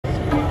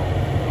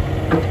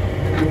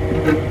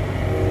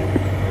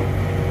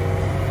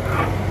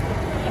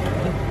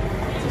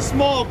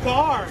whole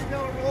car.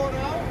 Still rolling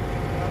out?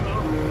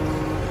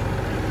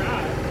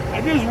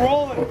 I just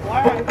roll it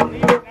flat and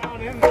leave it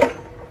down in there.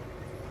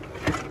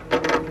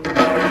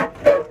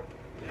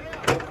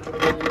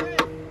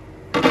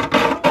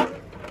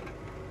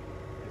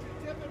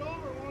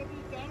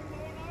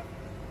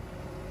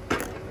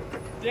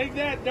 Dig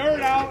that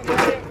dirt out and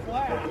lay it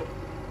flat.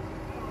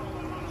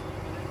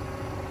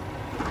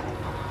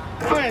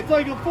 Hey, it's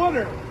like a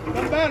footer,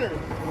 but better.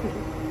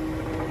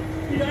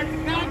 You got the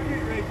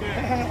concrete right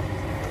there.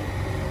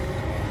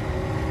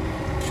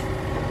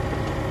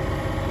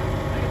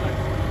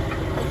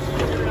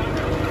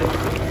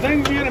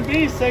 Thing's gonna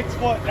be 6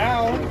 foot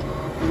down.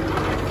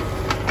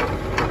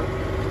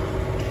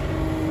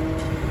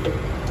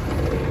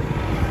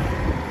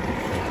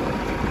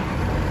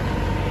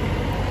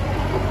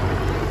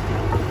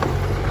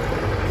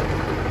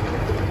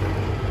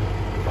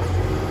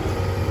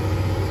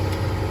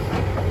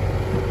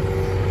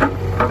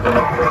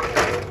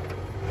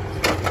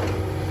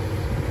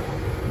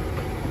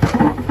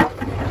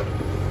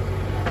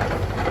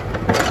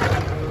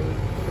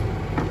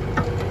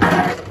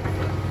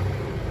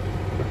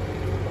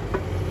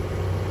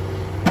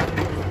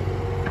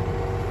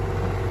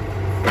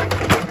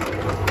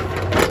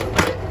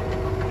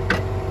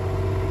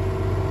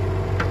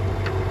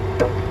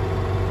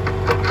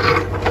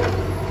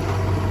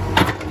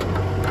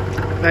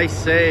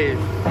 Nice save.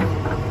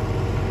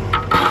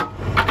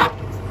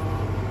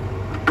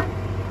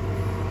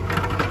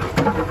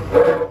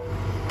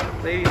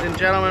 Ladies and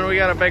gentlemen, we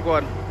got a big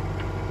one.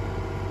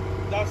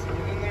 Dustin,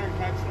 get in there and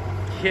catch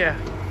that. Yeah.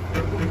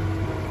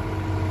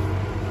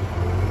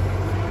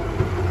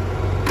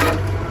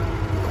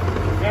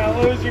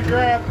 Gotta lose your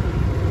grip.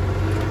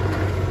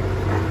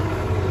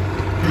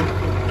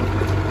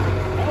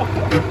 Oh,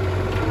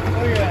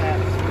 look at that.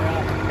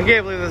 I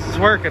can't believe this is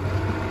working.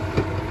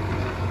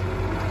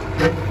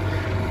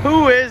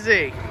 Who is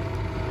he?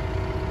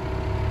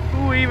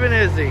 Who even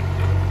is he?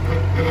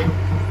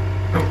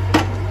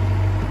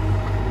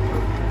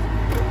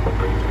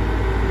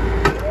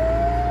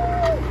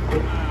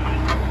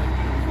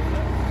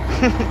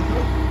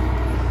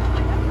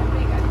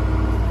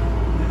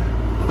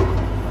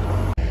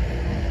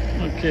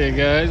 Okay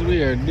guys,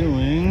 we are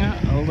doing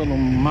a little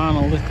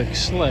monolithic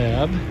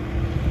slab.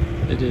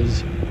 It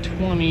is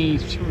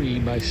 23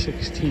 by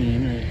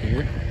 16 right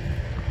here.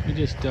 We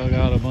just dug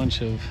out a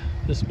bunch of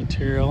this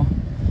material,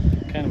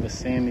 kind of a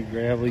sandy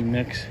gravelly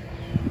mix.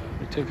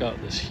 We took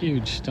out this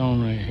huge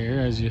stone right here,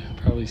 as you've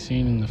probably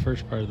seen in the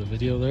first part of the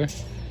video there,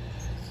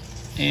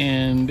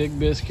 and Big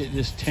Biscuit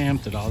just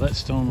tamped it all. That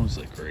stone was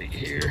like right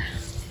here.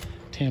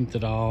 Tamped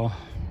it all.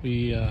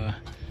 We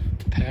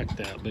packed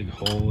that big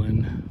hole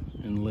in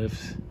and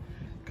lifts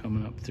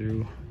coming up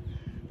through.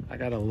 I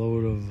got a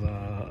load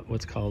of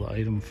what's called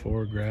item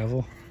 4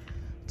 gravel.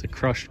 It's a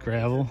crushed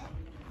gravel.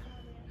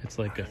 It's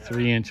like a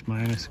 3-inch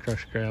minus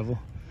crushed gravel.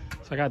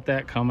 So I got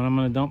that coming. I'm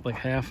gonna dump like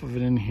half of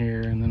it in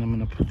here, and then I'm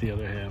gonna put the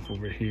other half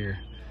over here.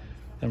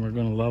 Then we're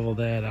gonna level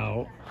that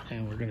out,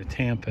 and we're gonna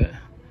tamp it.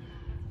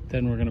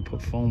 Then we're gonna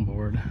put foam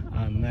board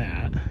on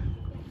that.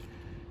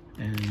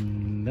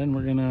 And then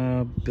we're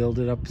gonna build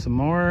it up some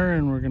more,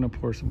 and we're gonna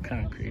pour some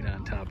concrete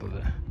on top of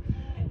it.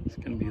 It's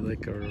gonna be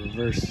like a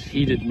reverse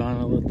heated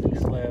monolithic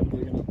slab.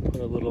 We're gonna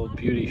put a little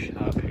beauty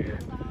shop here.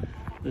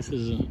 This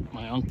is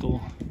my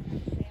uncle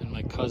and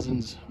my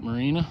cousin's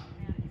marina,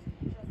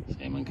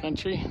 salmon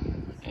country,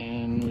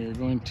 and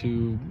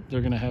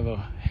they're gonna have a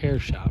hair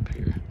shop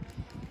here.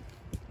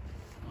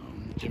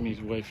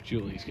 Jimmy's wife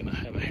Julie's gonna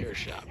have a hair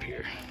shop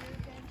here.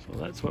 So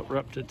that's what we're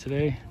up to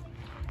today.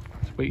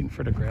 Just waiting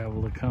for the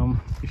gravel to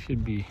come. We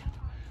should be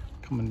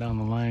coming down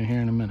the line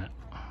here in a minute.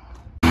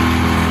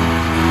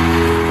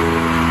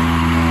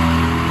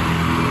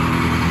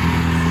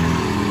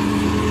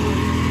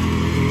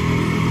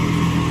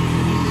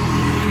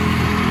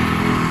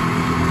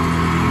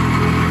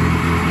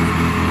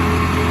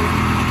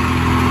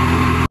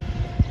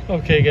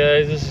 Okay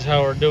guys, this is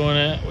how we're doing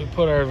it. We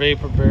put our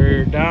vapor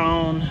barrier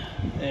down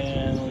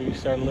and we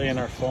started laying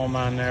our foam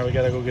on there. We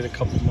gotta go get a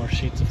couple more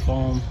sheets of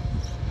foam.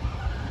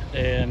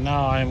 And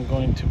now I'm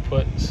going to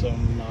put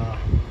some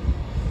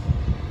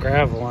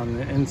gravel on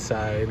the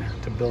inside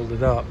to build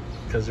it up.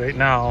 Because right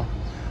now,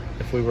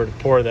 if we were to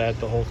pour that,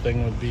 the whole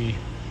thing would be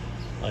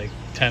like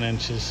 10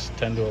 to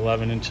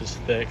 11 inches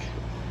thick.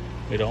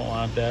 We don't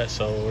want that,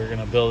 so we're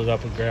gonna build it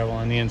up with gravel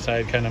on the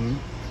inside, kind of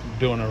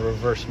doing a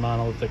reverse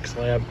monolithic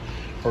slab.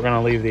 We're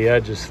gonna leave the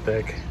edges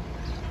thick,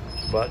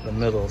 but the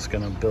middle is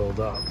gonna build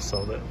up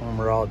so that when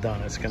we're all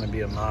done, it's gonna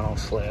be a mono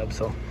slab.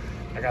 So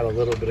I got a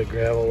little bit of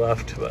gravel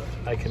left, but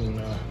I can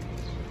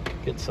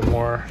get some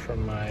more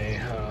from my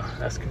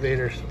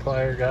excavator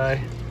supplier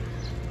guy,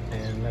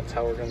 and that's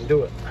how we're gonna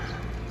do it.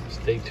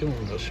 Stay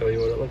tuned, I'll show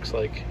you what it looks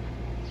like.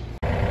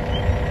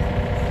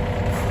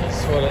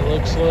 That's what it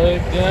looks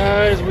like,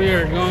 guys. We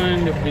are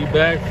going to be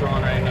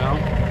backfilling right now.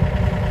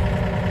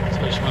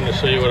 I just wanted to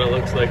show you what it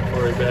looks like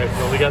before we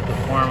backfill. We got the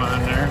form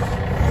on there.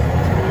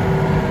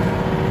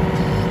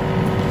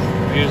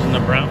 We're using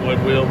the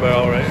Brentwood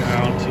wheelbarrow right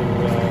now to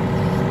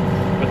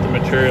put the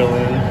material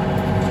in.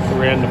 The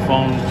ran the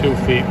foam 2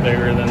 feet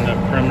bigger than the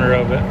perimeter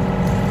of it.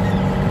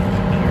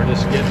 And we're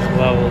just getting it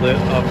leveled it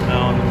up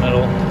now in the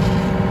middle.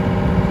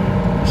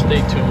 Stay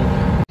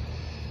tuned.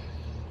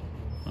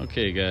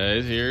 Okay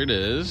guys, here it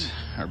is.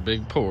 Our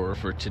big pour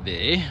for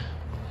today.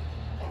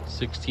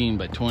 16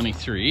 by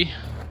 23.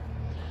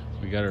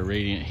 We got our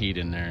radiant heat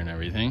in there and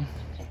everything.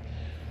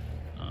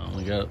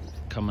 We got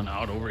coming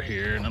out over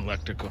here an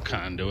electrical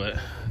conduit.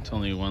 It's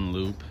only 1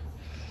 loop.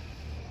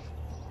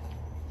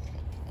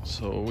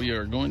 So we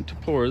are going to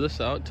pour this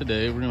out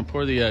today. We're going to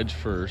pour the edge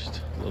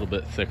first, a little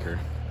bit thicker,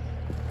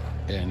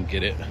 and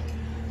get it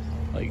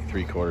like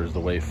 3/4 the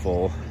way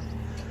full.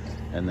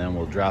 And then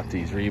we'll drop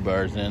these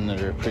rebars in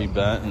that are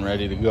pre-bent and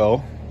ready to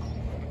go.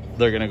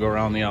 They're going to go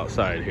around the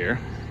outside here.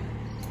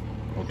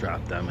 We'll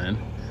drop them in.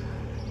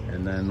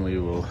 And then we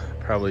will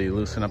probably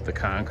loosen up the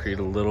concrete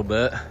a little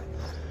bit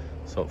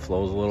so it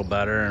flows a little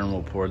better, and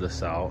we'll pour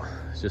this out.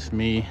 It's just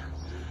me,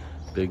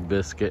 Big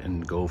Biscuit,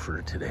 and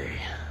Gopher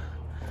today.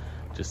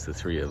 Just the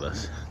 3 of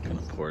us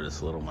gonna pour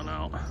this little one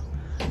out.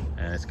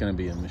 And it's gonna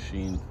be a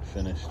machine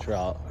finished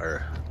trowel,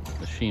 or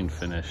machine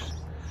finished,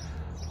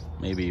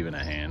 maybe even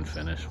a hand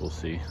finish, we'll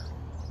see.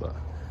 But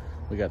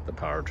we got the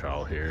power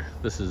trowel here.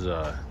 This is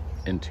a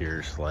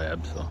interior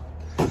slab, so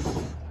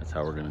that's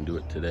how we're gonna do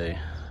it today.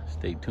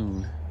 Stay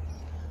tuned.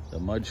 The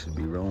mud should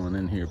be rolling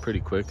in here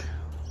pretty quick.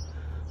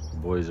 The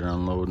boys are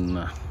unloading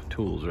the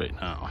tools right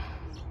now.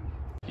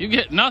 You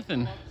get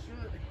nothing.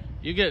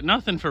 You get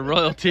nothing for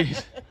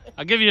royalties.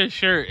 I'll give you a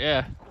shirt,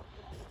 yeah.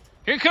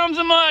 Here comes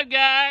the mud,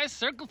 guys.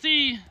 Circle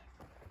T.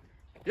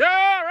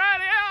 Yeah,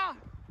 right here.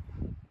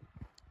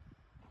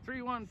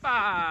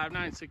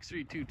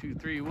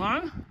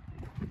 315-963-2231.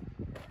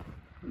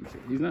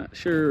 He's not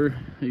sure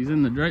he's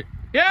in the right.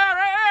 Yeah,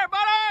 right here,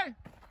 buddy.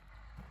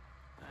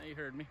 Now you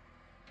heard me.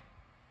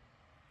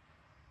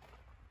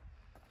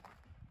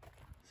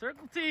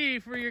 Circle T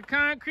for your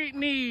concrete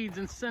needs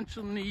in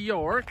central New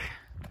York.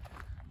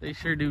 They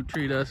sure do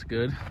treat us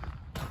good.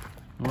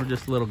 We're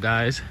just little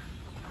guys,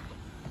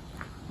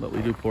 but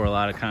we do pour a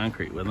lot of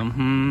concrete with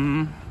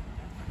them.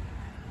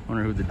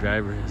 Wonder who the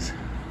driver is.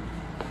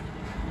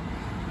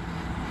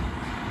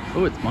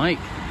 Oh, it's Mike.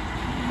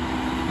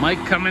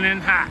 Mike coming in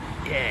hot.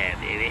 Yeah,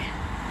 baby.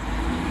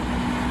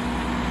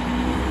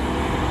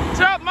 What's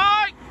up,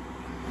 Mike?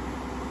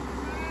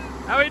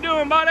 How we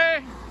doing,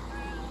 buddy?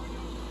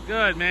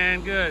 Good,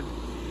 man, good.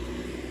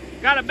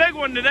 Got a big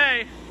one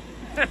today.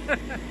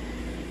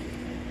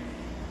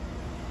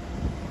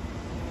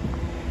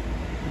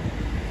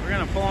 We're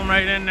gonna pull them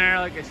right in there,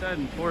 like I said,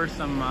 and pour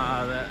some,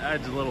 the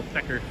edge a little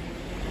thicker.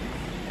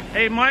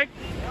 Hey, Mike,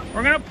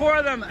 we're gonna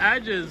pour them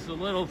edges a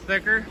little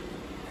thicker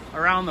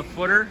around the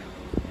footer,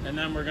 and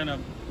then we're gonna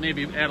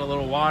maybe add a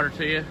little water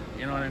to you,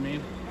 you know what I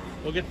mean?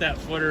 We'll get that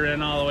footer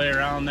in all the way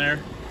around there.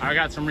 I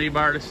got some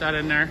rebar to set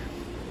in there,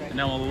 and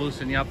then we'll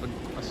loosen you up a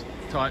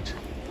touch.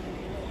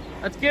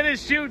 Let's get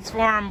his chutes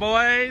for him,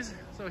 boys,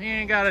 so he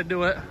ain't gotta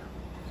do it.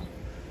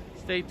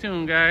 Stay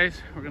tuned,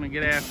 guys. We're gonna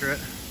get after it.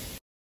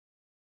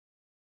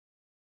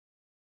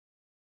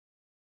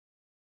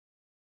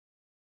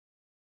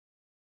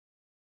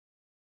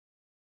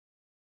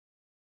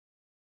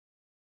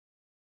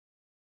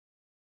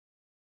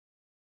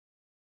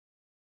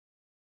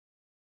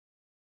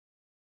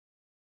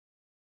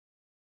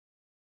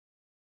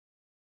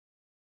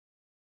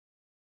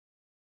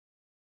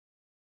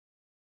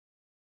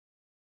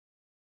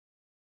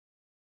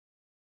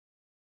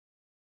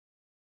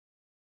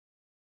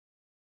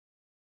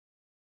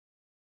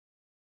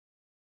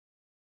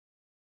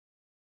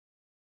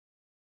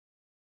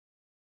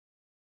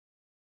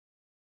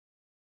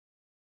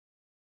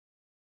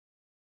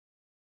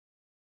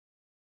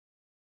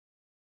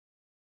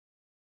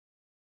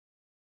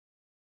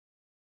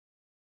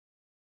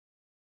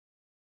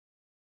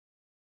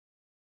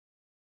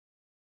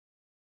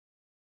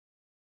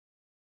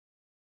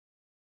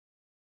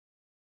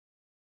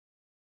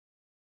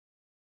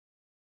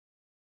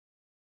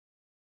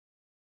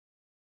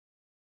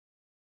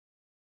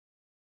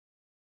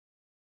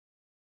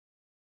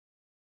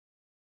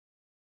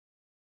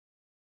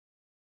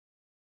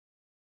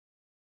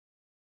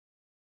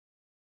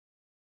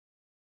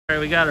 All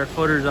right, we got our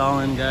footers all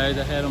in, guys.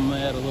 I had them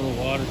add a little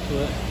water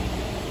to it.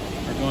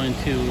 We're going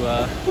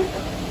to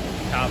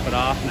top it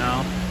off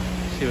now,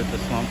 see what the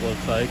slump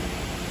looks like.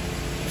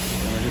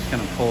 And we're just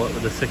gonna pull it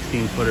with a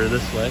 16-footer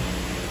this way.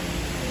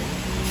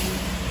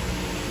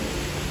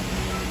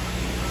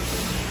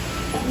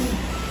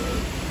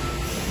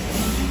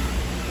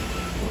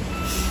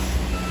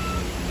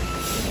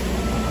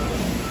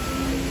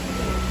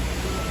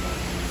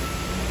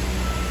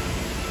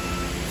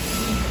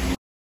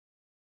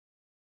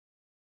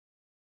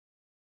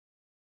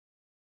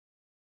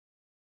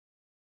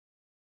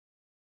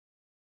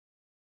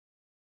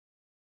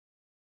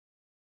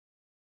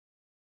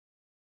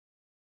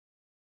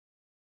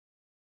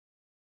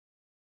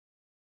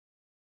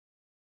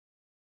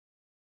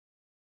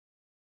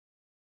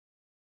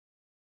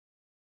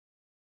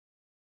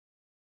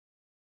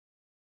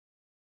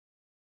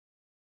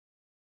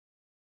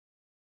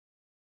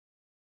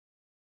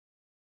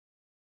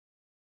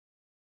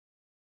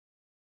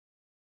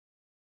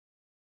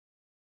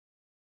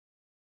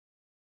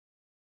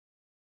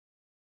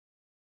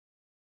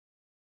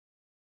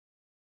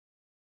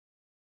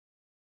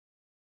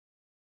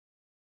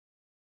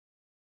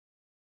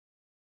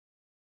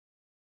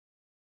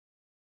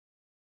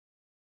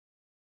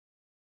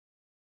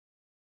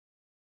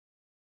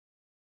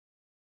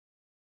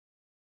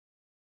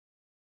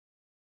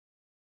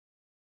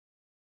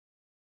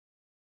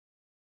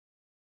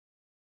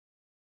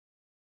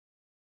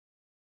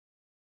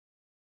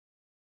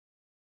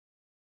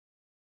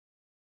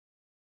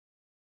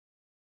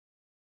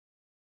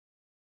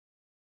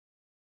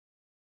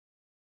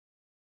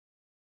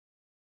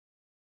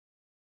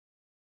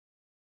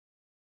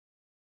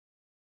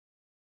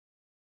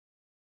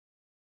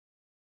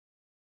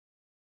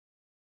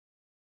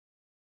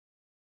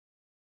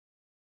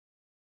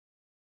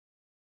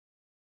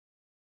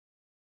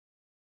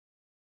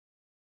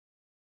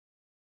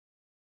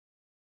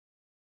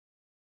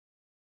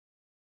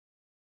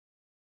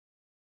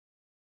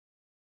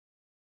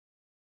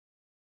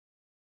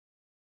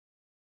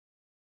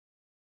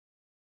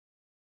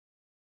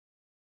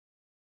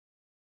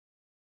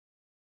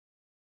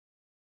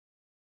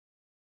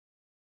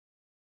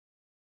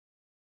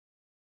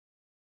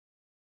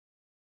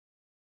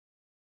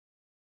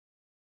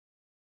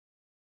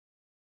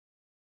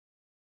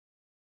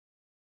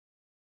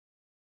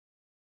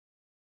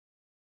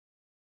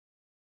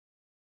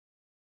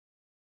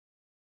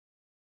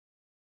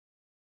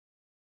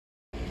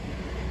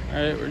 All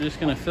right, we're just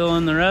gonna fill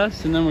in the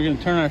rest, and then we're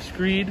gonna turn our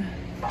screed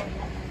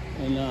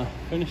and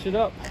finish it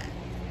up.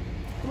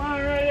 Come on,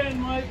 right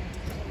in, Mike.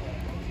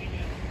 You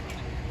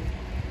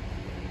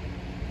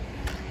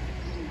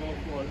can go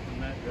for it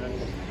from that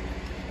direction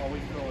while we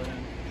fill it in.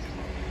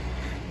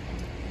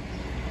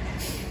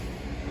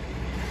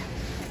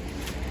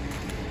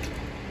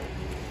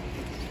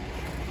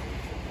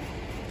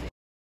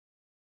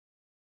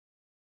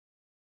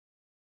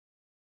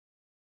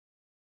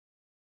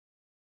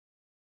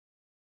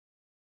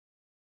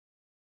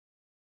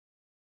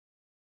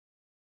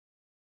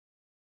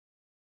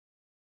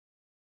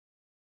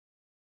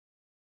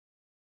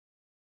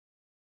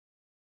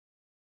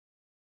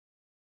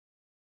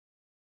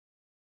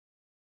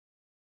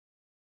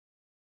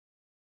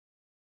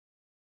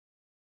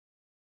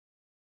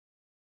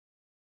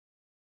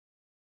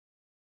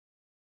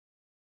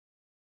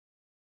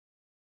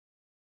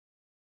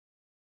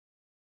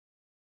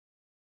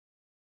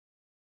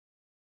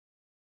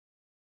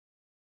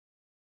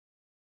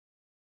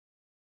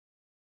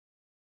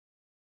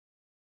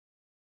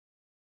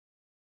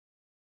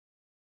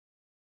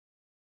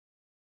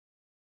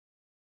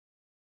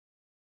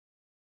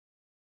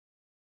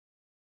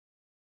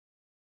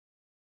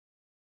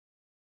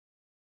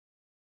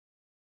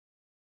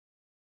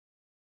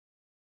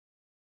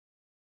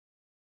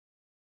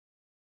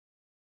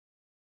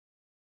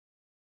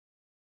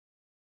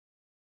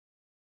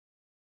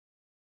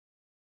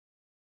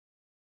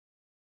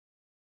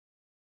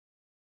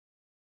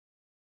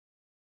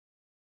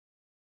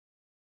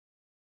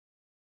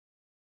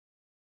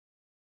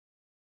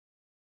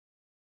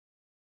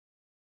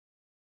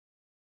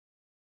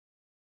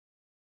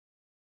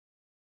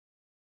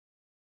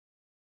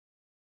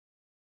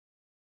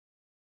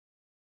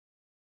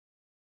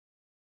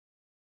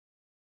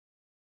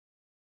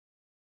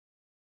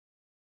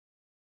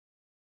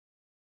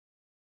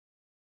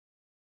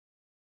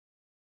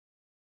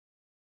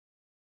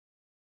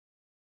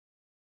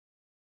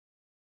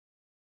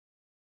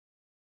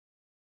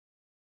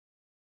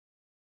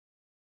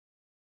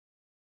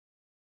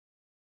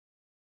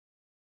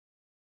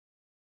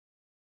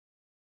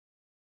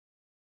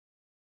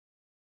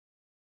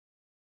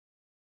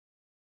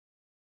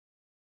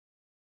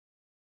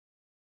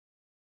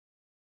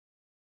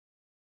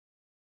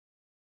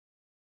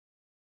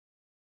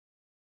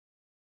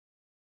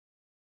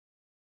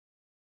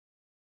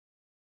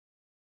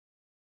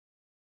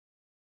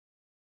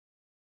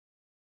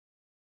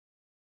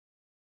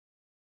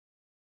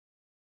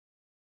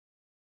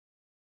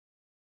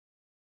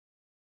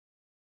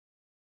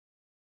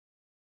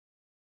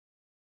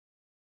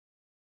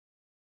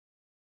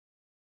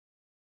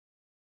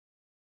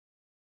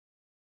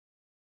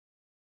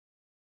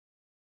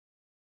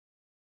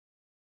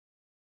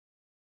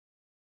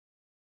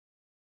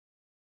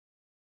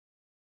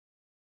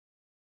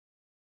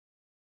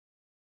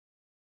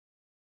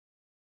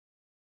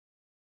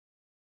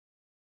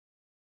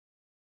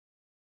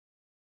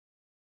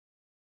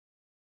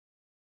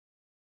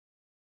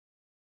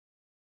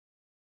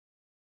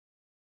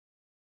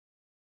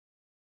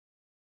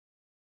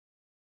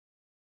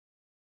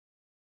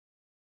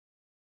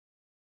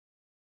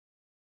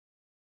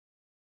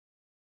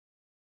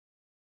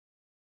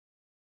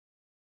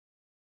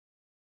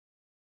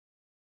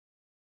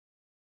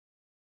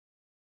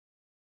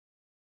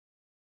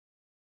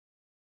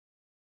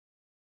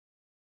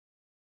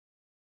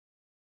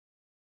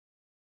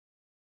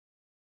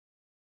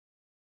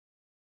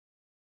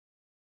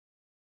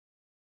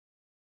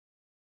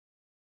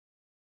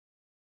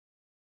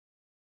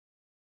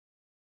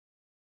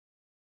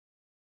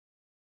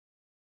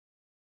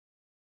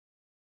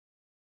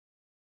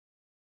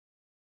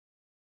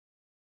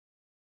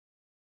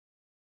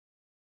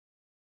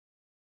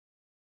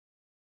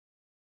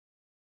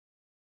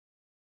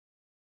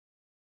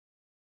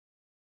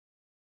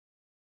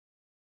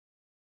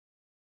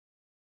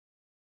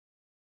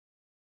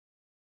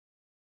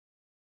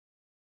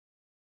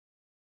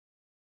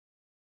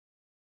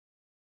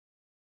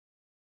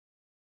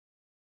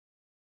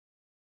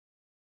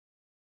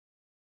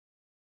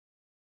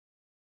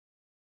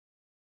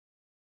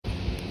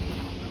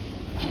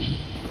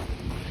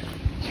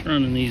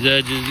 Running these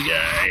edges,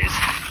 guys,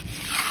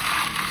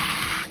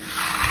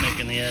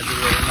 making the edge a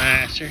little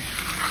nicer.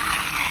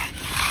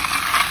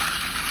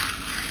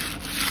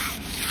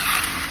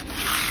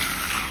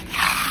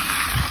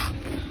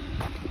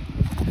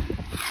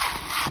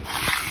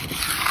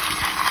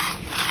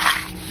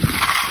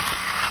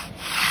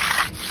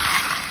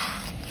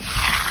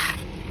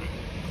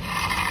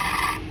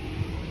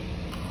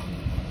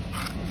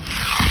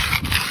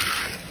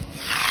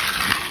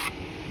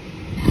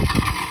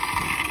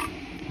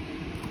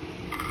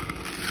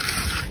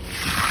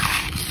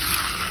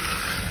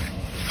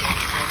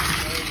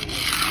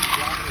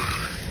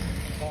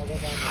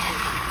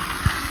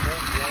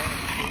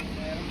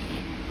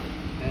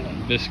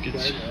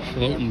 Biscuits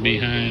floating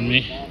behind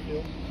me.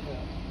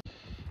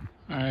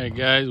 Alright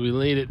guys, we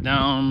laid it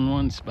down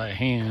once by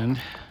hand.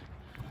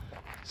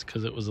 It's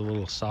because it was a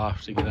little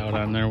soft to get out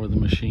on there with the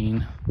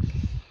machine.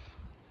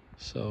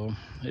 So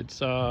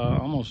it's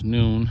almost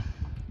noon.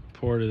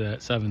 reported at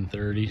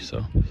 7:30,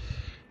 so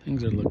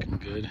things are looking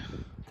good.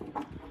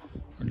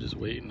 We're just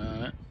waiting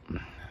on it.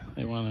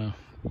 They want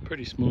a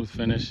pretty smooth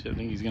finish. I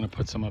think he's gonna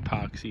put some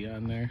epoxy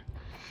on there.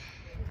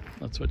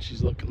 That's what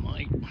she's looking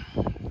like.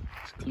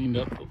 It's cleaned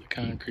up all the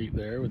concrete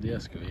there with the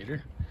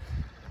excavator.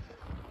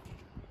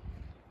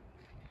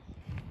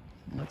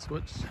 That's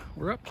what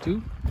we're up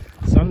to.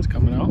 The sun's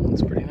coming out.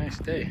 It's a pretty nice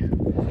day.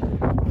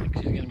 I think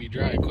she's gonna be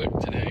dry quick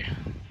today.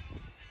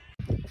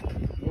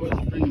 Boys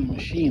bringing the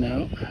machine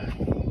out.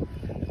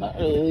 Not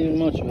really leaving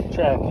much of a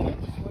track in it.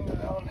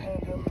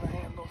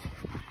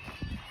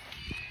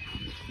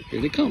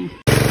 Here they come.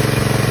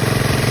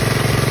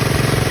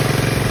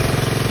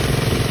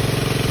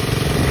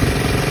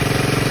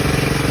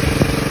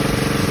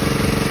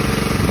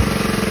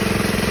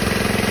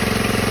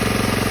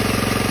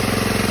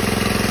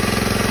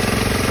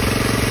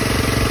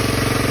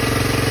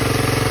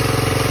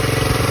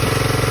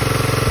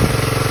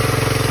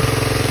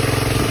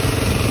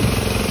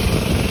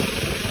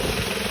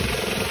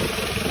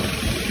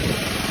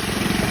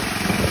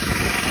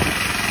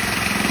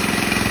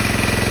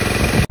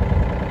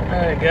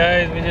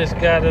 Guys, we just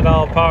got it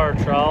all power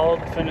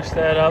troweled, finished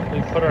that up.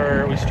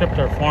 We stripped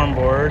our form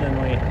board and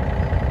we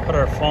put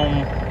our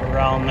foam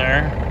around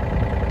there,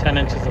 10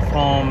 inches of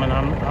foam, and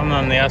I'm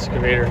on the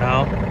excavator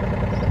now,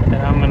 and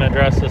I'm gonna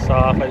dress this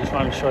off. I just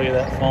wanted to show you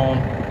that foam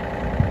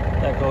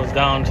that goes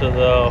down to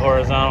the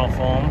horizontal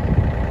foam,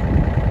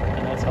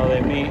 and that's how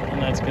they meet,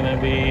 and that's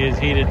gonna be his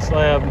heated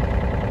slab.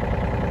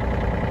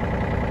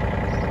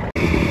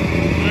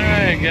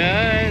 Alright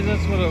guys,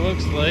 that's what it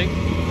looks like.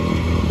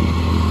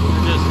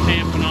 Just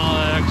tamping all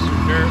that extra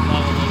dirt,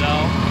 leveled it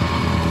out.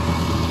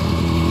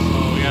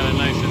 So we got it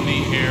nice and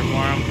neat here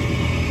for him.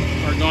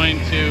 We're going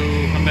to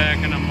come back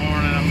in the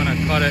morning. I'm going to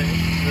cut it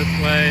this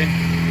way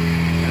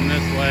and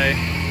this way,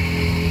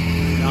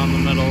 down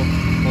the middle,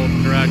 both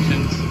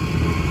directions.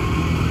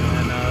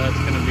 And that's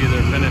going to be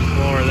their finished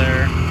floor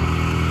there.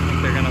 I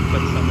think they're going to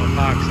put some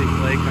epoxy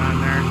flake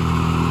on there.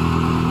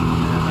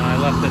 And I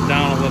left it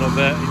down a little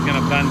bit. He's going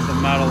to bend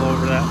some metal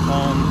over that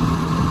foam,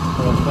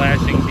 a little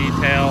flashing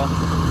detail.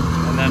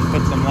 And then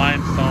put some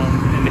limestone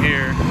in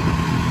here,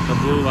 the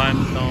blue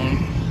limestone,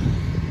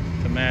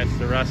 to match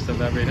the rest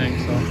of everything.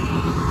 So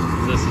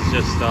this is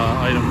just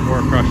item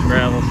 4 crushed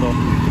gravel, so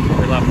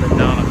we left it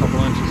down a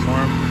couple inches for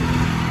him.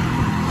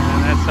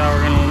 And that's how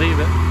we're gonna leave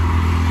it.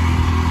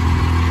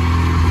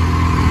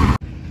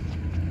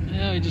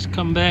 Yeah, we just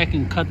come back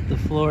and cut the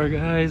floor,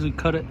 guys. We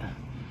cut it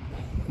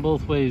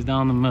both ways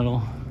down the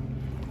middle,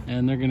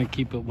 and they're gonna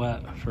keep it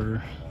wet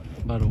for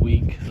about a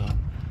week. So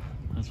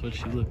that's what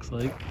she looks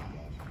like.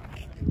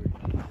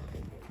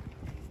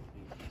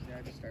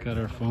 Got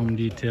our foam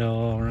detail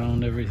all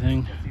around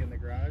everything.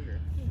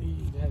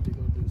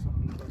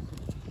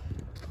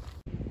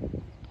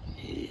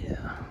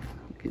 Yeah,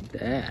 look at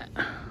that.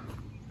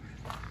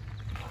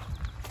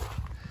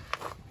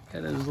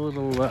 Got his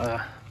little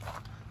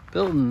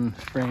building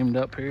framed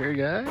up here,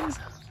 guys.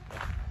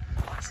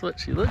 That's what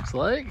she looks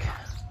like.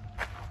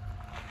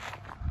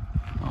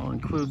 I'll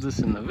include this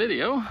in the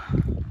video.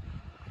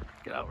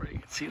 Get out where you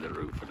can see the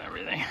roof and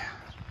everything.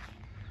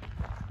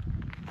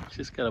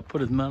 Just got to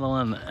put his metal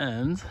on the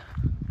ends.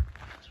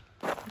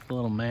 A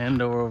little man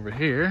door over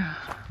here.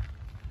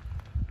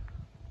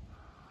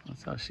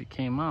 That's how she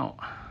came out.